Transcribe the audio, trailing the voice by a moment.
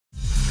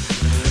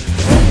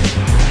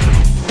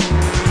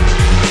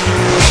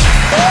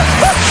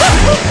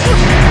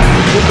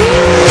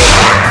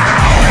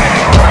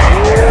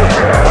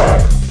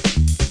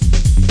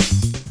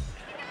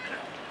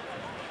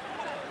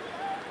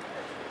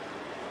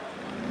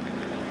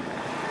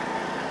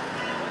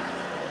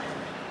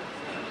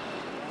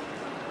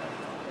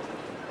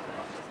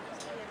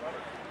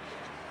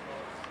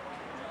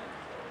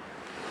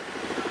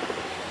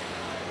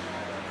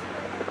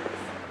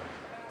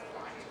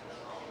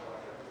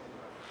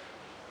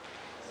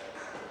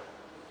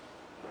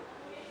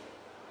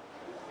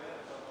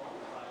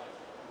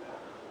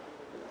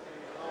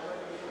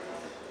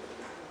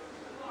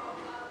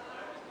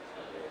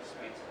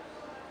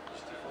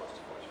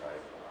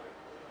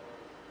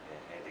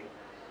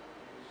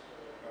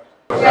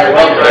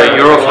The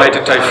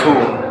Eurofighter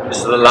Typhoon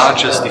is the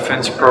largest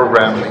defense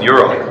program in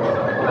Europe.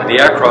 The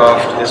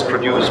aircraft is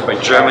produced by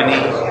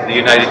Germany, the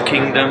United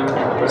Kingdom,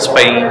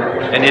 Spain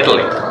and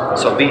Italy.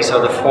 So these are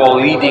the four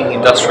leading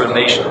industrial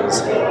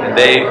nations, and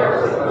they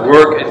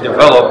work and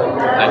develop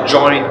a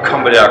joint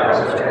combat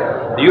aircraft.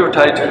 The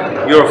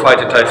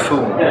Eurofighter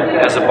Typhoon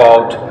has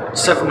about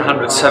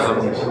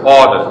 707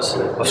 orders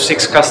of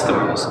 6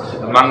 customers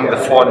among the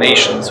 4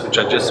 nations which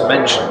I just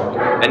mentioned.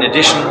 In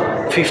addition,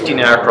 15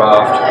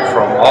 aircraft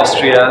from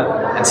Austria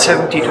and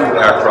 72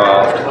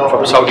 aircraft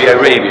from Saudi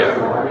Arabia.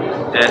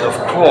 And of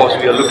course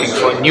we are looking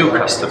for new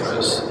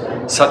customers,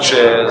 such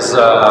as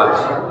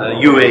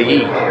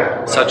UAE,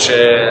 such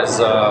as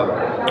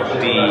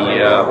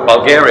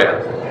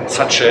Bulgaria,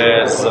 such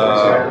as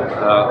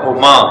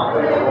Oman.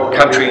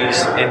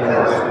 Countries in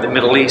the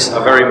Middle East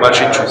are very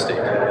much interested.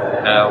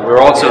 We're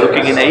also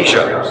looking in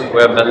Asia,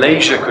 where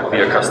Malaysia could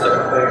be a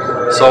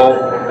customer. So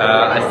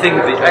I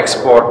think the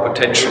export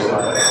potential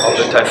of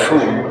the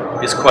Typhoon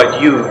is quite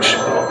huge.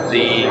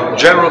 The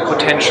general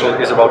potential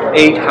is about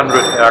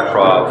 800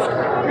 aircraft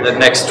in the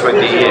next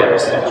 20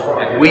 years.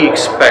 And we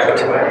expect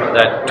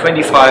that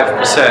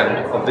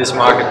 25% of this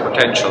market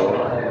potential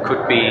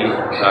could be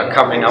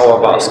come in our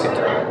basket.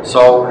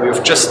 So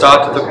we've just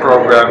started the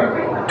program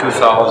in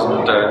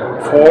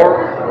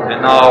 2004.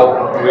 And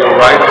now we are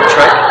right on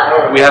track.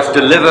 We have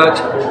delivered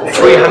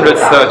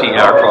 330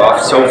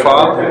 aircraft so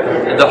far,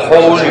 and the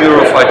whole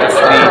Eurofighter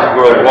fleet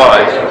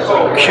worldwide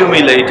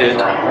accumulated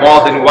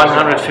more than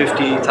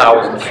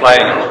 150,000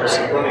 flying hours.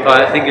 So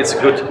I think it's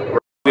good.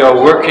 We are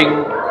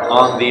working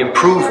on the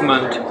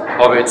improvement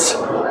of its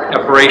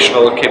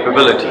operational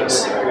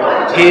capabilities.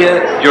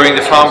 Here, during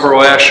the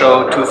Farnborough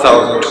Airshow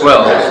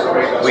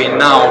 2012, we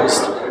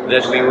announced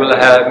that we will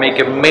make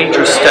a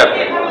major step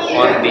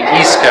on the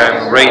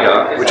E-scan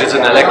radar, which is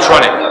an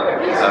electronic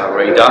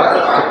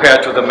radar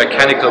compared to the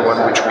mechanical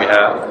one which we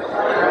have.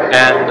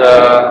 And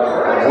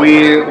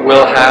we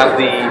will have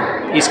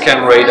the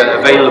E-scan radar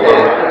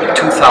available in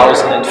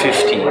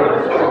 2015.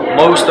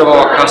 Most of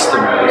our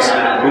customers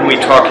whom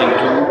we're talking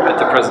to at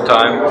the present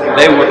time,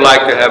 they would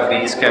like to have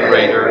the E-scan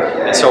radar,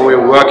 and so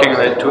we're working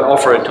on it to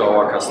offer it to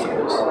our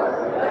customers.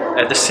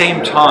 At the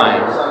same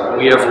time,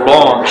 we have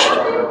launched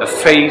a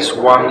Phase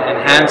 1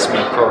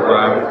 enhancement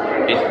program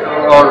in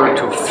order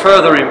to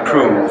further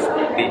improve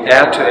the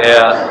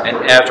air-to-air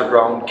and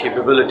air-to-ground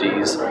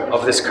capabilities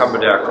of this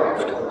combat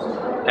aircraft.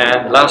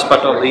 And last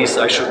but not least,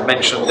 I should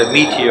mention the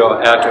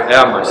Meteor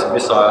air-to-air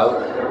missile.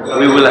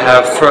 We will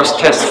have first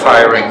test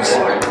firings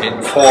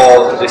in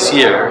fall this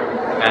year,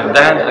 and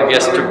then I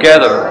guess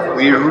together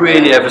we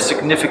really have a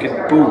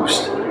significant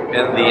boost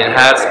in the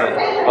enhancement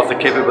of the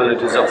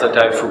capabilities of the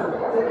Typhoon.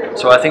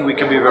 So I think we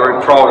can be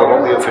very proud of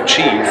what we have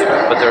achieved,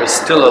 but there is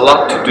still a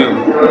lot to do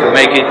to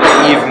make it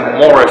an even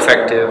more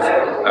effective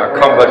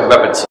combat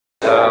weapons.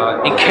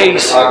 In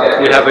case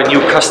we have a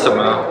new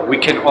customer, we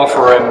can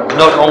offer him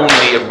not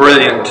only a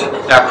brilliant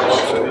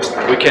aircraft,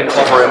 we can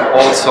offer him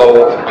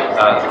also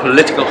a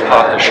political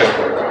partnership,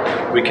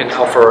 we can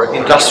offer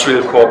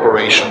industrial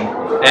cooperation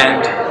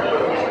and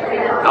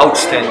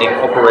outstanding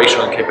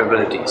operational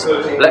capabilities.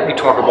 Let me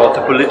talk about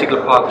the political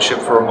partnership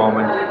for a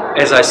moment.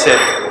 As I said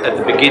at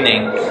the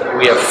beginning,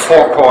 we have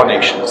 4 core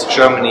nations,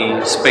 Germany,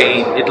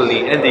 Spain,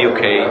 Italy and the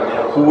UK,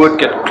 who would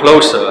get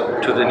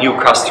closer to the new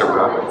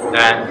customer,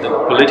 and the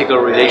political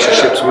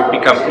relationships would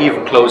become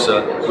even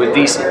closer with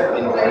these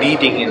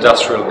leading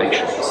industrial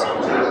nations.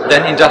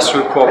 Then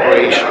industrial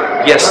cooperation.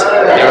 Yes,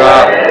 there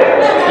are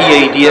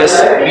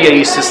EADS,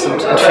 BAE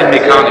Systems and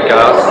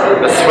Finmeccanica,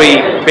 the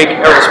 3 big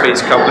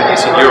aerospace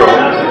companies in Europe,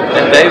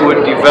 and they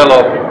would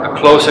develop a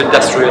closer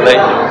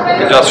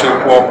industrial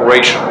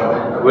cooperation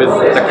with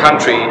the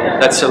country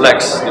that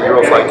selects the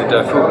Eurofighter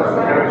Typhoon.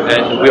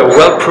 And we are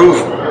well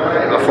proven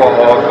for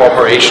our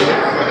cooperation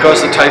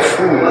because the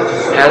Typhoon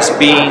has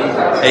been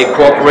a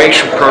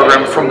cooperation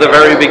program from the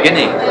very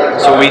beginning.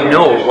 So we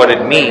know what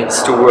it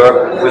means to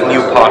work with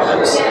new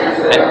partners.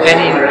 And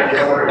any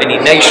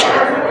nation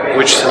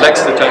which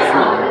selects the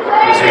Typhoon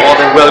is more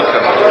than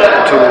welcome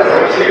to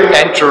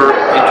enter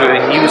into a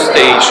new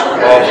stage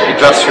of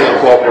industrial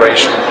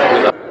cooperation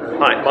with us.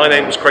 Hi, my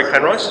name is Craig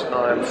Penrice.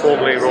 I'm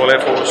formerly Royal Air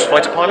Force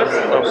fighter pilot,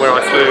 where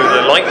I flew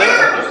the Lightning.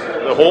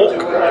 the Hawk,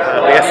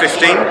 the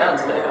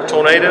F-15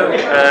 Tornado,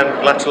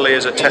 and latterly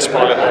as a test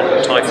pilot on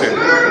the Typhoon.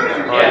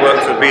 I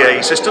work for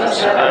BAE Systems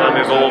and I'm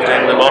involved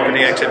in the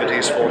marketing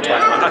activities for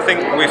Typhoon. I think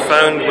we've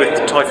found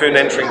with Typhoon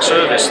entering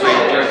service,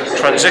 the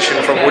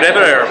transition from whatever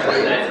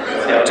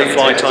aeroplane to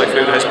fly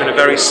Typhoon has been a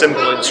very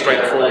simple and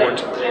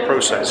straightforward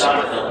process.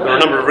 There are a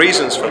number of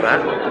reasons for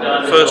that.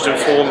 First and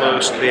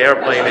foremost, the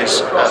airplane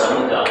is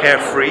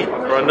carefree.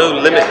 There are no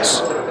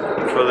limits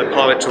for the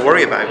pilot to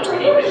worry about.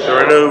 There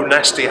are no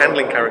nasty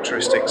handling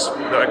characteristics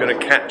that are going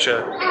to catch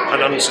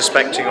an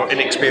unsuspecting or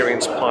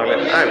inexperienced pilot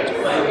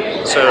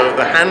out. So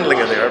the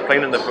handling of the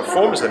airplane and the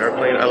performance of the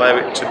airplane allow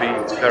it to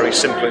be very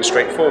simple and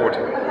straightforward.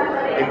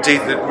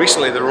 Indeed,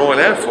 recently the Royal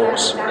Air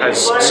Force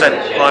has sent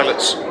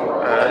pilots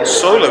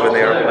solo in the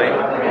airplane,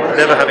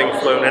 never having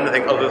flown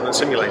anything other than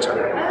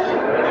simulator.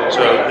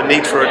 So the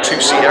need for a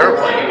two-seat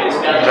airplane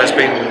has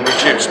been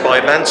reduced by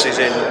advances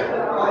in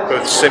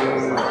both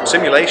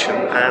simulation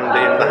and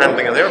in the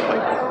handling of the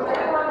airplane.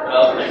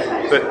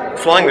 But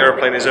flying the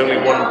airplane is only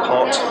one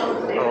part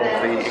of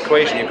the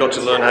equation. You've got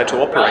to learn how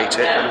to operate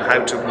it and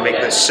how to make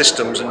the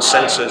systems and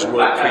sensors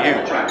work for you.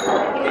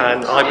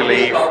 And I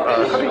believe,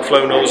 having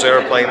flown those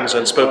airplanes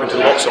and spoken to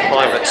lots of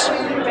pilots,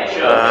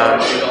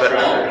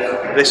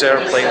 that this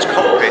airplane's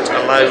cockpit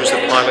allows the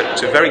pilot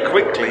to very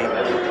quickly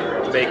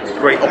make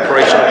great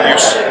operational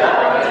use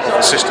of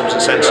the systems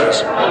and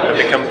sensors and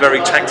become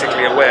very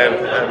tactically aware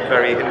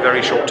in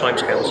very short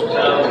timescales.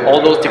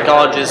 All those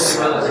technologies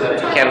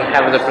can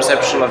have the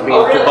perception of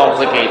being too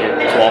complicated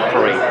to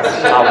operate.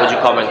 How would you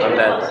comment on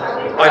that?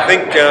 I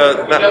think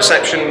that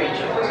perception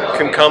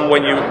can come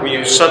when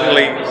you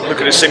suddenly look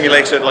at a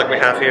simulator like we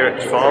have here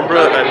at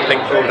Farnborough and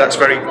think, oh,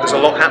 there's a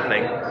lot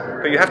happening.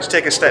 But you have to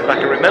take a step back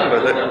and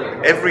remember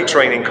that every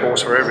training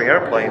course for every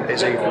airplane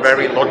is a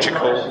very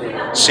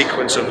logical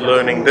sequence of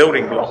learning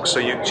building blocks. So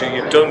you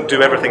don't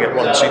do everything at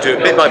once. You do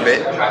it bit by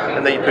bit,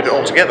 and then you put it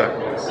all together.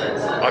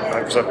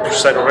 As I've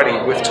said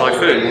already, with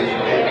Typhoon,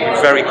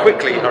 you very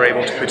quickly are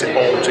able to put it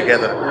all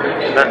together.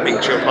 And that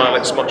makes your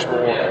pilots much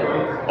more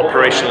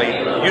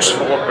operationally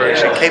useful,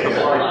 operationally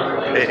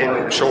capable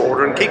in short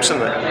order, and keeps them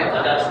there.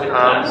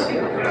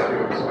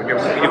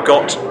 You've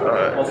got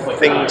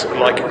things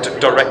like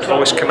direct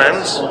voice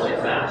commands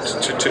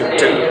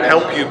to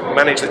help you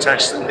manage the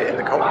tasks in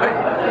the cockpit.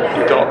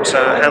 You've got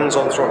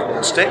hands-on throttle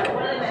and stick.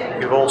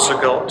 You've also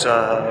got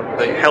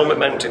the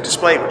helmet-mounted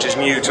display, which is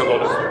new to a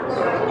lot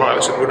of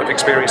pilots who wouldn't have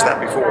experienced that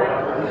before.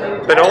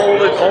 But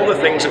all the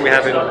things that we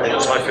have in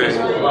Typhoon,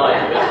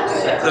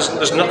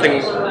 there's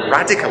nothing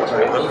radical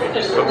about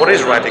them. But what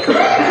is radical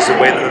is the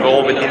way that they've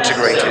all been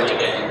integrated.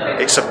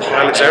 It's a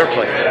pilot's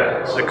airplane.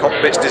 The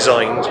cockpit's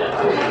designed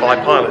by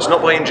pilots,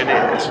 not by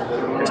engineers.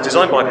 It's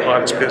designed by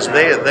pilots because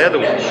they're the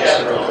ones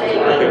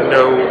who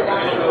know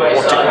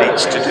what it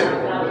needs to do.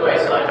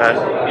 And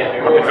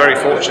I've been very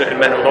fortunate and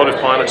met a lot of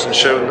pilots and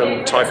shown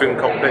them Typhoon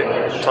cockpit,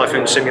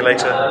 Typhoon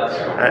simulator,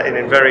 and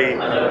I'm very,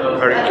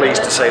 very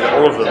pleased to say that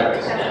all of them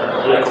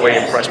walk away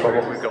impressed by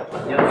what we've got.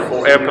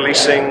 For air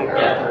policing,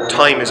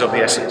 time is of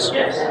the essence.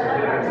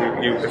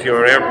 If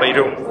you're an airplane,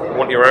 you don't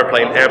want your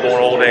airplane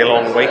airborne all day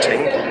long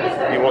waiting.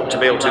 You want to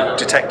be able to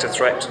detect a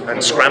threat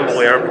and scramble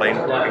the airplane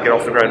and get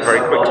off the ground very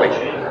quickly.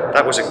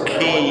 That was a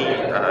key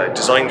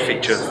design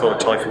feature for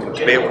Typhoon,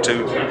 to be able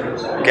to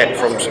get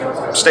from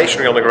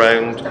stationary on the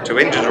ground to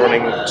engines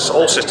running,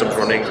 all systems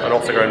running, and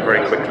off the ground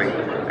very quickly.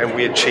 And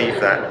we achieved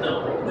that.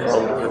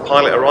 From the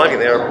pilot arriving at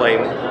the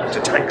airplane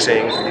to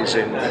taxiing is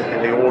in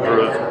the order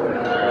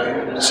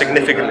of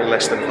significantly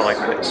less than 5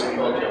 minutes.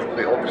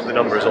 The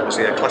number is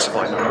obviously a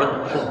classified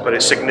number, but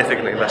it's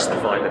significantly less than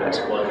 5 minutes.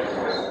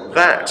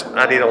 That,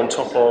 added on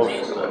top of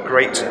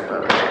great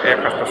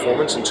aircraft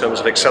performance in terms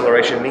of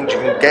acceleration, means you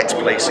can get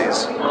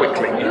places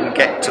quickly, you can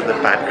get to the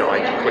bad guy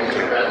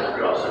quickly.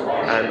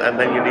 And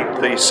then you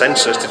need the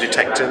sensors to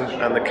detect him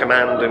and the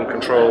command and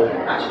control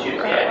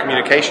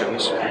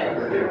communications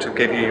to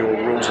give you your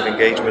rules of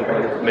engagement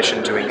and your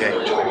permission to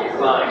engage.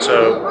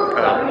 So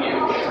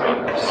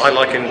I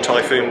liken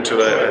Typhoon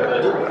to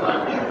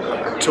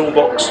a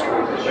toolbox.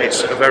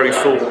 It's a very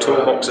full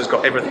toolbox. It's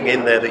got everything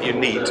in there that you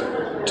need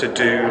to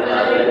do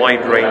a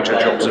wide range of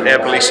jobs. And air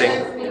policing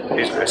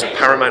is of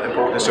paramount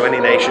importance to any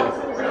nation,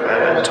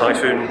 and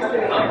Typhoon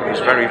is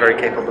very, very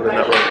capable in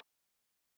that role.